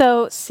thing?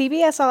 So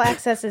CBS All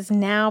Access is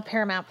now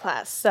Paramount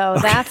Plus. So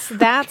okay.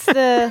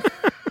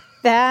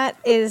 that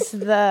is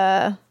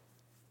the.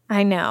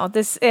 I know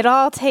this. It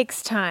all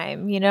takes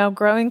time. You know,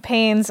 growing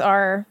pains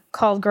are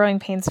called growing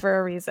pains for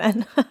a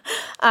reason.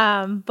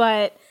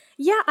 But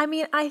yeah, I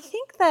mean, I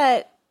think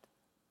that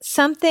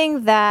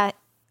something that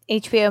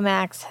HBO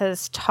Max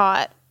has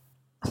taught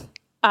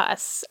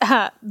us,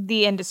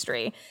 the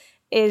industry,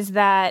 is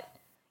that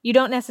you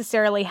don't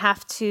necessarily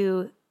have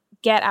to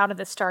get out of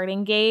the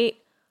starting gate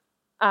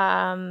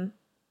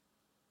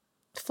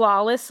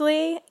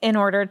flawlessly in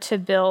order to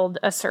build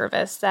a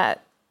service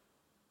that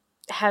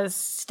has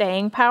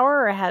staying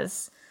power or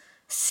has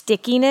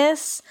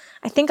stickiness.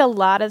 I think a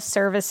lot of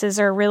services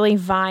are really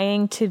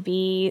vying to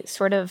be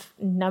sort of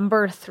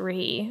number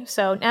 3.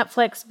 So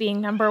Netflix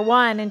being number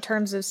 1 in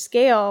terms of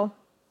scale,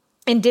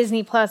 and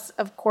Disney Plus,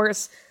 of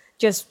course,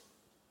 just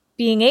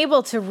being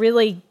able to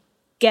really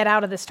get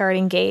out of the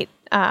starting gate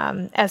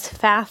as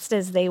fast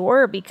as they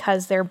were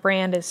because their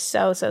brand is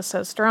so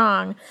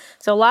strong.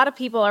 So a lot of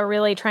people are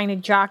really trying to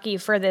jockey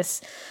for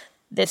this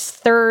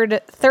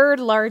third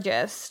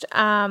largest.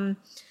 And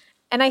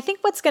I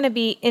think what's going to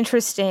be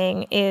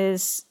interesting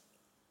is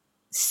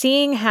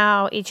seeing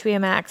how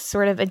HBO Max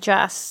sort of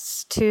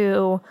adjusts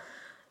to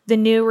the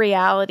new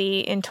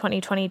reality in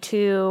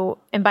 2022.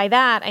 And by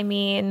that, I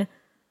mean,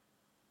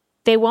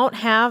 they won't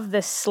have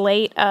the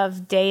slate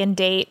of day and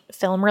date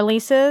film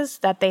releases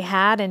that they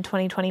had in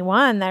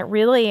 2021 that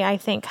really, I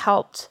think,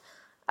 helped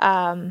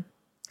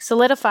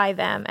solidify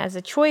them as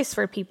a choice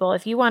for people.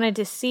 If you wanted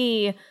to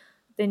see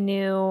the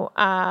new,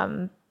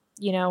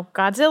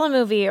 Godzilla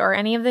movie or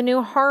any of the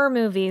new horror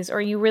movies,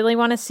 or you really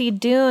want to see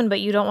Dune,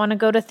 but you don't want to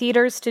go to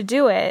theaters to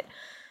do it,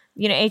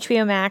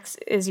 HBO Max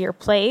is your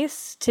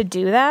place to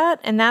do that.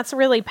 And that's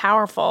really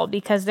powerful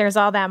because there's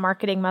all that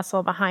marketing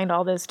muscle behind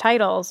all those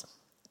titles.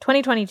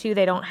 2022,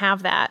 they don't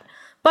have that,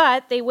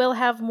 but they will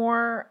have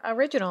more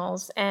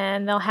originals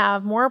and they'll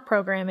have more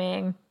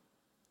programming,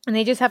 and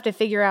they just have to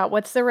figure out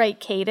what's the right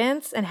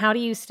cadence and how do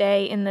you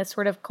stay in this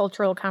sort of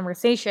cultural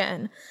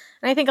conversation.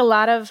 And I think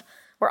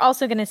we're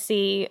also going to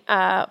see,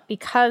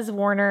 because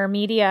Warner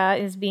Media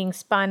is being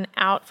spun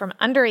out from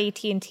under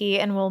AT&T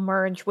and will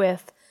merge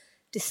with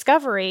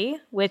Discovery,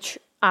 which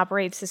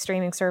operates the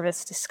streaming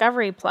service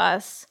Discovery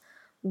Plus,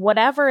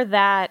 whatever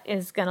that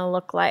is going to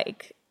look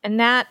like. And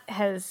that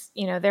has,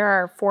 there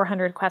are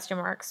 400 question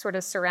marks sort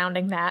of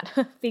surrounding that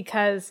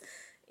because,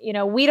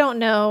 we don't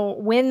know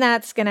when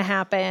that's going to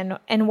happen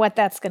and what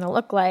that's going to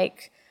look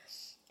like.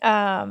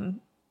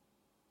 Can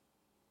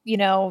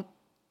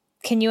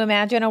you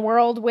imagine a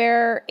world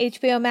where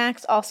HBO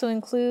Max also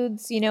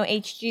includes,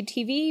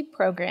 HGTV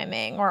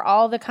programming or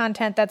all the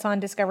content that's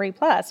on Discovery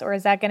Plus, or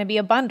is that going to be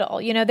a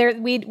bundle?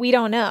 We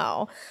don't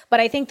know.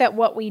 But I think that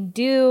what we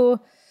do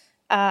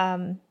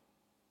and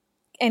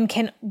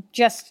can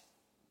just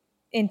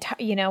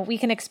we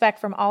can expect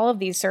from all of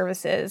these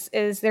services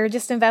is they're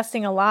just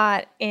investing a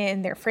lot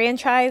in their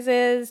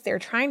franchises. They're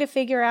trying to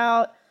figure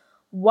out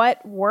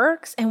what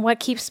works and what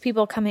keeps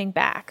people coming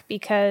back,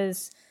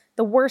 because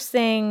the worst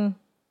thing,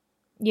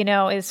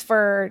 is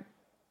for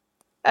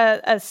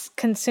a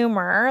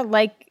consumer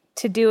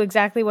to do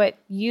exactly what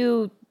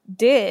you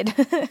did,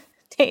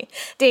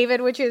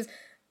 David, which is,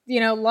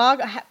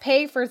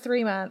 pay for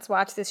 3 months,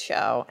 watch this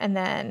show, and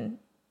then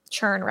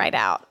churn right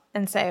out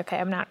and say, okay,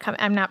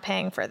 I'm not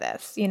paying for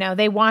this.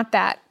 They want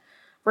that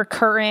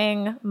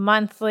recurring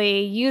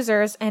monthly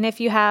users. And if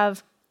you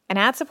have an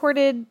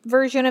ad-supported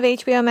version of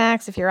HBO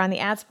Max, if you're on the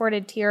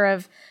ad-supported tier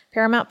of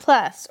Paramount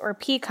Plus or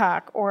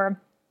Peacock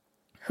or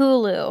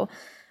Hulu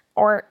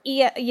or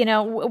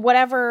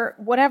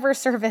whatever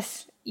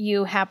service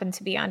you happen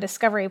to be on,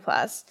 Discovery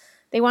Plus,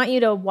 they want you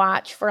to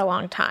watch for a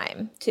long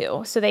time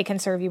too, so they can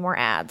serve you more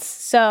ads.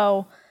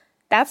 So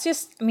that's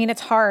just,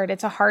 it's hard.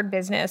 It's a hard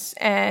business.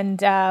 And,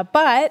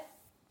 but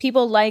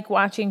people like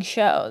watching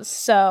shows.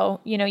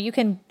 So, you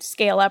can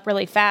scale up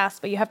really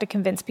fast, but you have to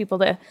convince people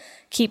to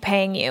keep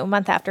paying you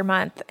month after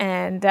month.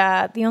 And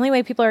the only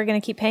way people are going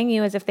to keep paying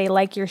you is if they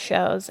like your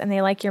shows and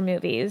they like your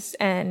movies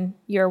and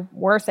you're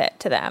worth it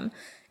to them.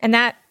 And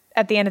that,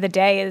 at the end of the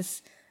day,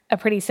 is a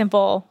pretty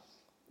simple,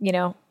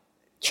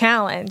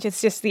 challenge.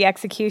 It's just the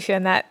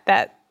execution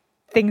that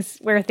things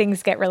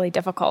get really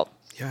difficult.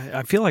 Yeah,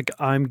 I feel like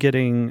I'm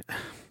getting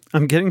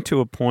to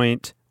a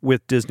point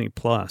with Disney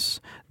Plus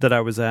that I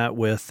was at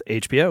with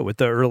HBO, with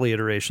the early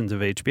iterations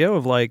of HBO,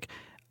 of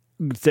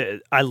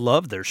I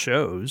love their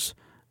shows.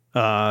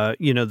 Loved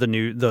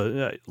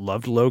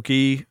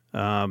Loki.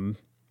 It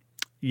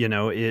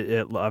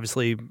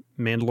obviously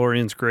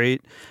Mandalorian's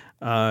great.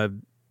 But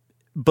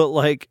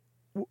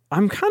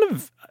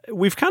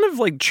we've kind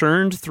of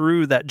churned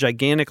through that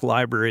gigantic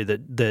library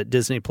that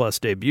Disney Plus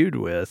debuted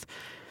with.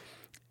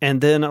 And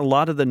then a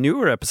lot of the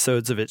newer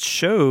episodes of its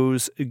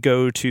shows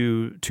go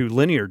to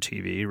linear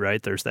TV,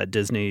 right? There's that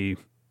Disney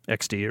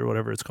XD or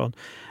whatever it's called.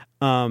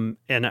 And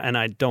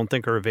I don't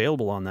think are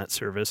available on that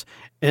service.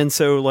 And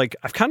so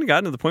I've kind of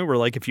gotten to the point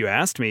where if you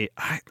asked me,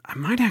 I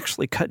might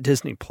actually cut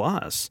Disney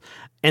Plus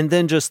and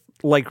then just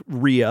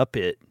re-up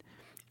it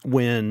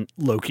when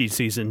Loki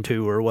season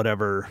 2 or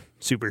whatever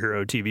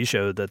superhero TV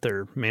show that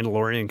their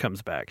Mandalorian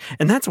comes back.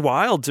 And that's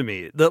wild to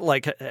me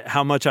that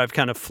how much I've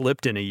kind of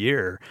flipped in a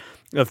year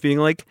of being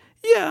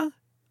yeah,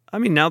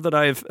 now that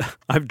I've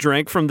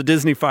drank from the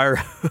Disney fire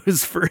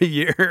hose for a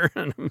year,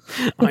 and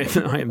I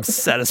am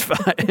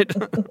satisfied.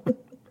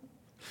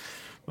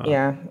 Wow.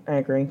 Yeah, I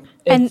agree.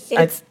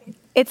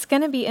 It's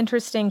going to be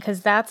interesting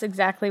because that's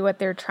exactly what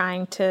they're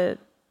trying to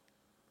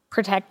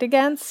protect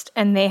against.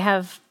 And they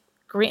have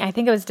I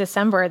think it was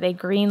December, they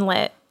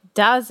greenlit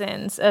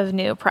dozens of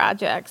new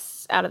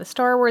projects out of the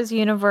Star Wars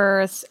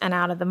universe and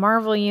out of the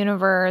Marvel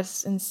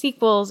universe, and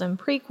sequels and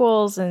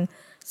prequels and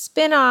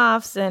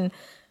spin-offs, and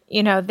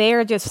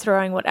they're just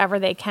throwing whatever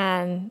they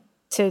can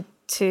to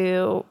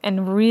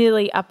and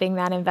really upping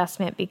that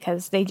investment,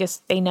 because they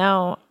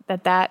know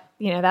that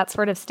that's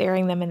sort of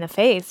staring them in the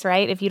face,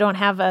 right? If you don't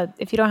have a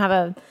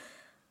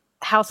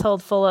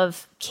household full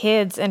of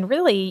kids and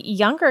really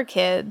younger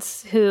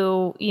kids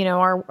who,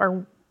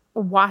 are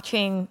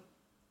watching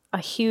a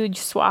huge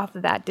swath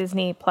of that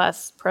Disney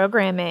Plus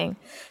programming,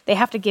 they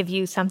have to give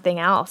you something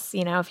else.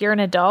 If you're an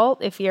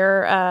adult, if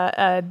you're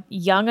a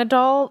young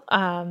adult,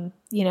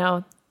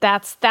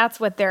 that's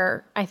what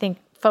they're, I think,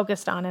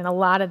 focused on in a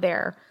lot of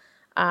their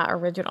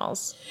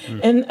originals.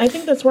 And I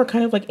think that's where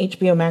kind of like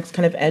HBO Max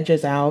kind of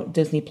edges out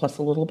Disney Plus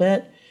a little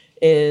bit,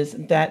 is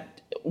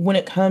that when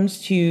it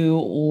comes to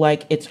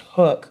like its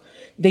hook,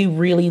 they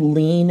really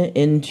lean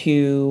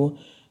into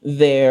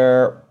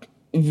their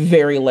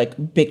very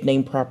like big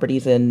name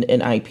properties and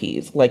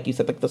IPs, like you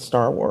said, like the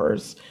Star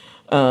Wars,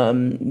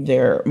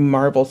 their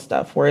Marvel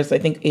stuff. Whereas I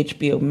think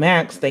HBO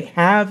Max, they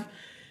have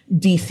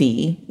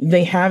DC,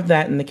 they have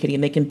that in the kitty,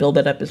 and they can build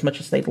that up as much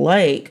as they'd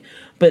like,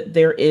 but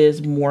there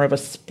is more of a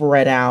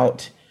spread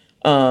out.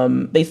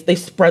 They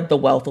spread the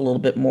wealth a little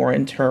bit more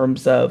in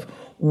terms of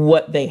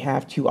what they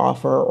have to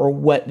offer or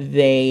what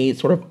they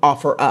sort of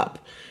offer up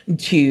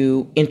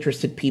to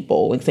interested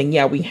people, like saying,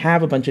 yeah, we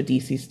have a bunch of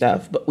DC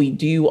stuff, but we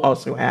do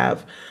also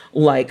have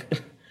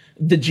like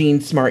the Gene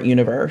Smart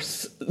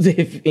universe,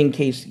 if in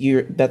case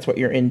that's what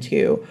you're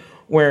into,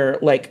 where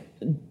like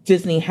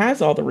Disney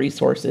has all the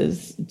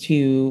resources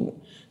to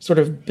sort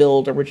of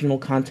build original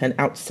content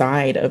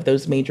outside of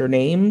those major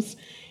names,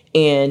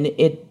 and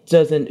it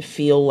doesn't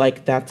feel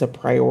like that's a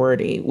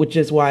priority, which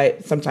is why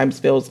it sometimes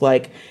feels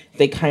like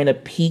they kind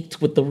of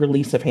peaked with the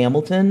release of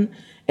Hamilton.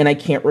 And I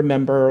can't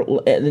remember,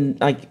 and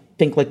I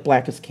think like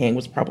Black is King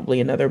was probably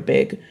another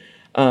big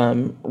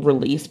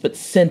release. But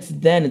since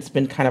then, it's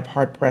been kind of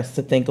hard pressed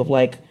to think of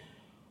like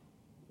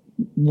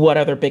what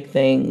other big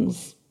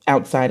things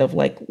outside of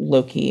like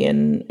Loki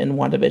and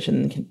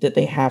WandaVision that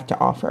they have to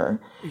offer.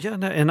 Yeah,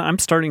 no, and I'm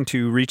starting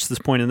to reach this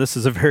point, and this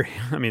is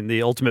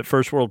the ultimate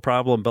first world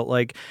problem, but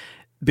like,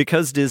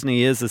 because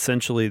Disney is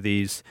essentially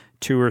these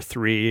two or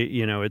three,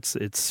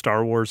 it's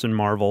Star Wars and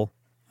Marvel,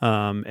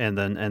 and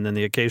then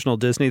the occasional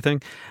Disney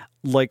thing.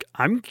 Like,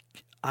 I'm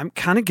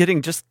kind of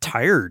getting just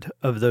tired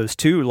of those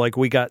two. Like,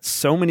 we got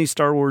so many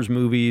Star Wars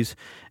movies,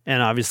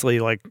 and obviously,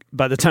 like,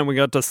 by the time we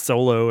got to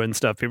Solo and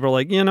stuff, people are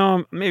like,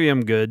 maybe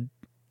I'm good.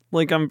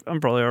 Like, I'm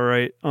probably all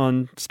right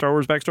on Star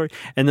Wars backstory.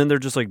 And then they're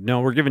just like,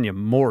 no, we're giving you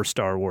more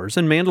Star Wars.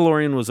 And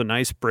Mandalorian was a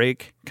nice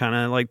break, kind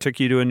of like took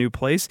you to a new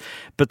place.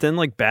 But then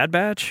like Bad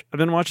Batch, I've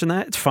been watching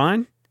that. It's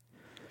fine.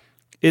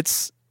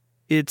 It's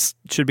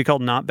should be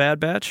called Not Bad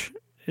Batch.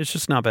 It's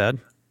just not bad.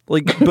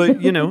 Like, but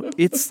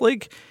it's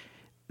like,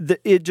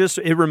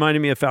 it reminded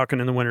me of Falcon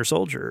and the Winter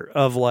Soldier,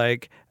 of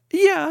like,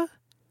 yeah,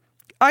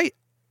 I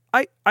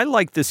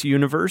like this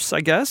universe, I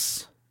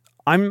guess.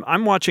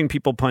 I'm watching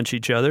people punch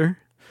each other.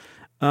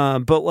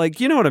 But like,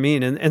 you know what I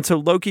mean? And so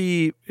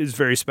Loki is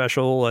very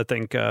special. I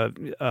think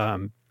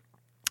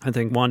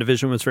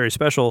WandaVision was very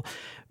special,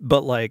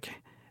 but like,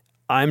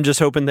 I'm just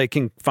hoping they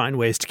can find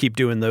ways to keep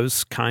doing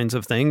those kinds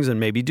of things and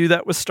maybe do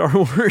that with Star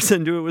Wars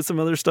and do it with some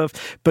other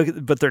stuff.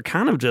 But they're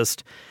kind of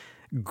just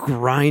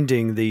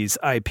grinding these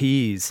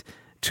IPs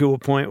to a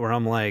point where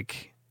I'm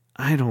like,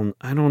 I don't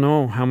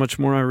know how much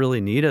more I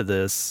really need of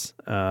this.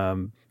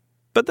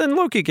 But then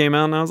Loki came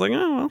out and I was like,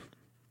 oh, well,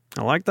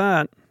 I like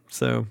that.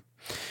 So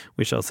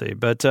we shall see.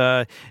 But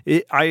I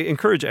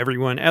encourage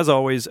everyone, as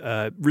always,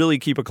 really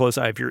keep a close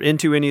eye. If you're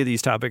into any of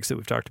these topics that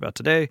we've talked about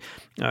today,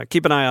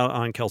 keep an eye out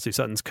on Kelsey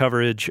Sutton's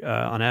coverage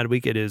on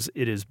Adweek.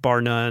 It is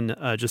bar none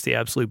just the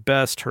absolute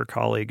best. Her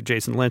colleague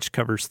Jason Lynch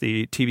covers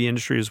the TV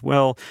industry as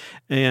well,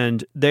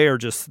 and they are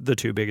just the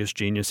two biggest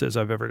geniuses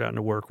I've ever gotten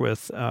to work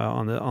with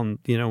on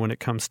when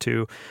it comes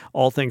to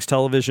all things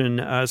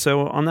television.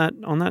 So on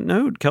that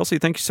note, Kelsey,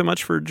 thank you so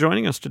much for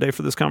joining us today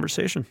for this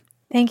conversation.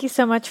 Thank you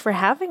so much for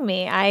having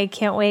me. I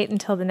can't wait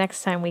until the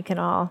next time we can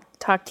all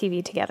talk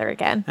TV together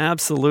again.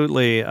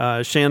 Absolutely.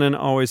 Shannon,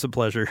 always a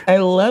pleasure. I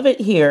love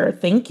it here.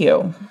 Thank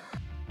you.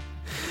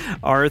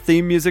 Our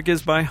theme music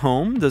is by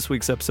Home. This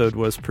week's episode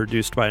was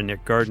produced by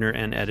Nick Gardner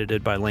and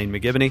edited by Lane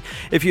McGivney.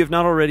 If you have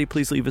not already,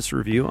 please leave us a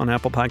review on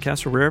Apple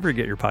Podcasts or wherever you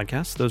get your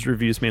podcasts. Those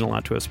reviews mean a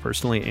lot to us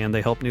personally, and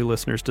they help new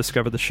listeners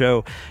discover the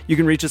show. You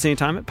can reach us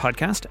anytime at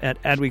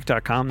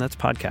podcast@adweek.com. That's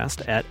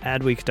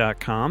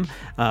podcast@adweek.com.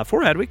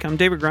 For Adweek, I'm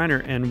David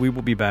Griner, and we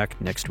will be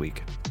back next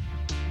week.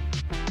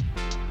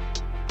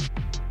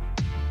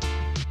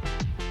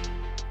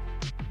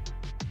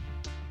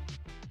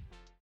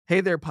 Hey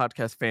there,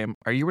 podcast fam.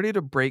 Are you ready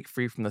to break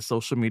free from the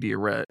social media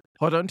rut?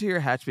 Hold on to your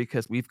hatch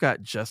because we've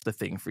got just the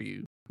thing for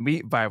you.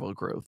 Meet Viral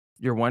Growth,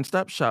 your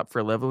one-stop shop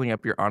for leveling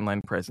up your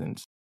online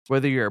presence.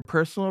 Whether you're a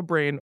personal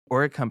brand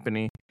or a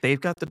company,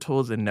 they've got the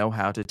tools and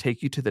know-how to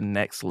take you to the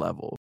next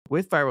level.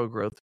 With Viral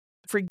Growth,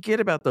 forget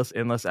about those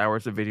endless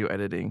hours of video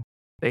editing.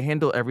 They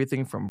handle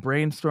everything from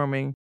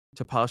brainstorming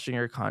to polishing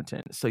your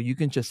content so you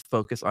can just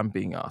focus on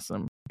being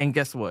awesome. And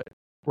guess what?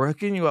 We're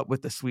hooking you up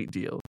with a sweet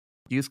deal.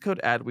 Use code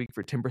ADWEEK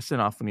for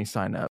 10% off when you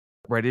sign up.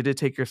 Ready to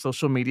take your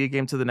social media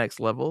game to the next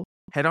level?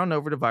 Head on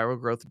over to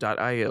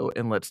viralgrowth.io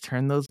and let's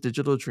turn those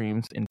digital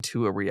dreams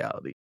into a reality.